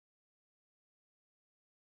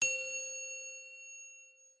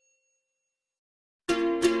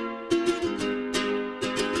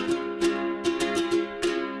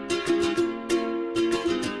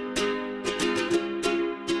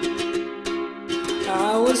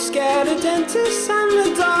was scared of dentists and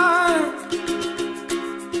the dark.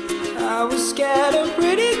 I was scared of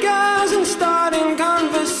pretty girls and starting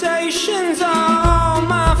conversations. All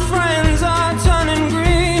my friends are turning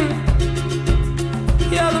green.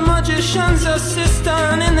 Yeah, the magician's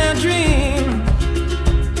assistant in their dream.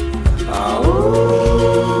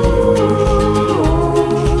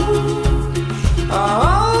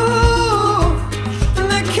 And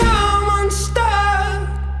they come unstuck.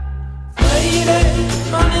 Lady,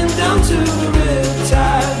 running down to the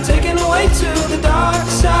riptide, taken away to the dark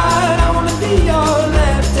side. I wanna be your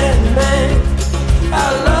left-hand man. I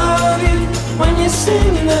love you when you're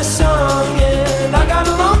singing that song, and I got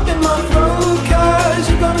a lump in my throat 'cause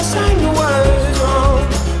you're gonna sing the words wrong.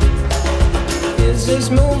 Is this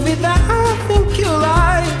movie that I think you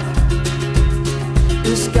like?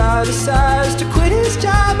 This guy decides to quit his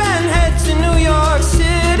job and head to New